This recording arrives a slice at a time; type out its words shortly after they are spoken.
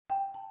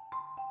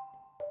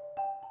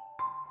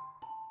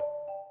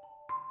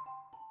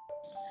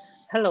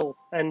Hello,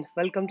 and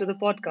welcome to the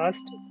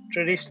podcast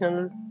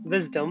Traditional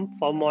Wisdom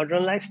for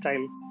Modern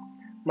Lifestyle.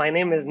 My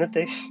name is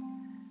Nitish,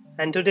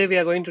 and today we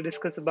are going to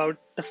discuss about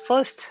the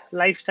first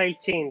lifestyle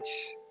change.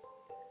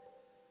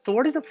 So,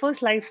 what is the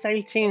first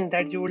lifestyle change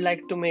that you would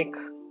like to make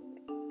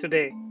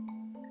today?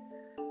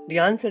 The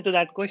answer to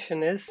that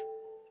question is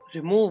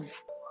remove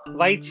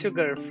white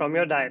sugar from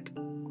your diet.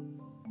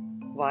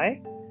 Why?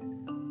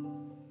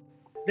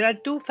 There are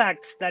two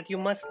facts that you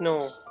must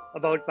know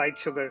about white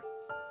sugar.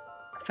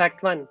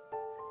 Fact 1: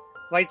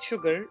 white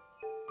sugar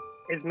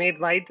is made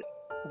white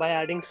by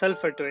adding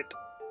sulfur to it.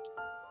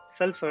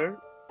 Sulfur,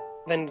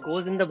 when it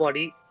goes in the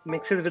body,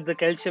 mixes with the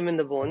calcium in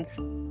the bones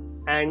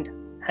and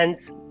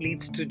hence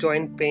leads to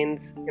joint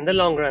pains in the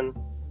long run.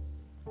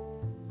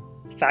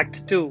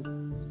 Fact 2: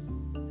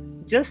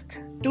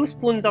 just 2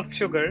 spoons of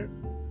sugar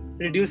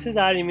reduces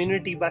our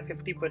immunity by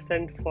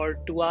 50% for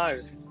 2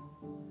 hours.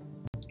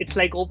 It's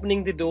like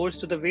opening the doors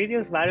to the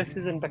various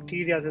viruses and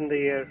bacteria in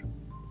the air.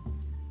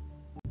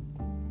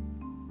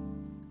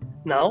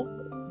 Now,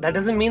 that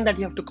doesn't mean that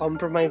you have to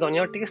compromise on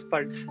your taste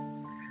buds.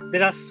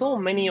 There are so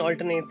many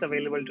alternates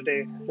available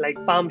today, like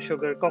palm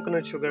sugar,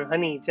 coconut sugar,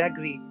 honey,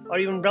 jaggery, or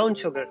even brown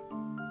sugar.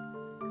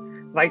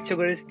 White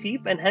sugar is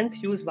cheap and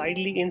hence used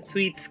widely in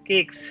sweets,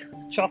 cakes,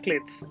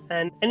 chocolates,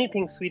 and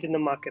anything sweet in the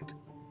market.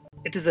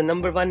 It is the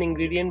number one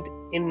ingredient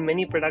in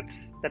many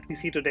products that we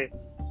see today.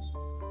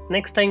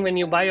 Next time when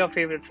you buy your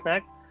favorite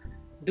snack,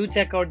 do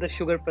check out the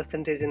sugar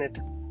percentage in it.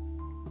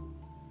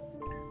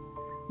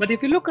 But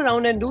if you look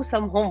around and do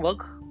some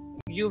homework,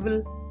 you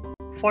will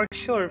for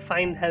sure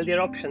find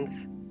healthier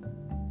options.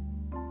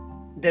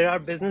 There are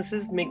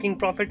businesses making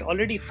profit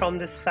already from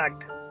this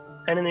fact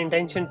and an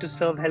intention to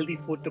serve healthy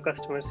food to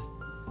customers.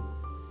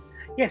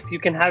 Yes, you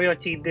can have your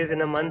cheat days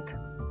in a month,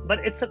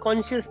 but it's a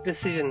conscious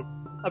decision,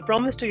 a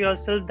promise to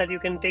yourself that you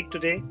can take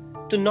today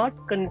to not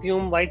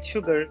consume white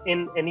sugar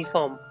in any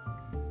form.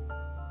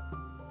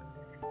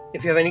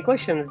 If you have any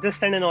questions, just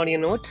send an audio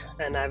note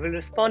and I will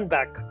respond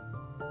back.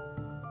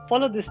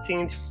 Follow this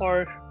change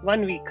for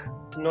 1 week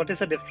to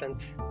notice a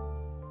difference.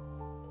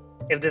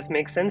 If this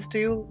makes sense to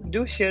you,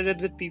 do share it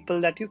with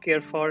people that you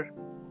care for.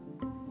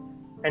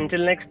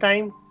 Until next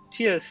time,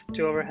 cheers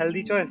to our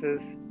healthy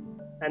choices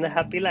and a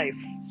happy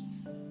life.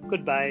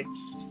 Goodbye.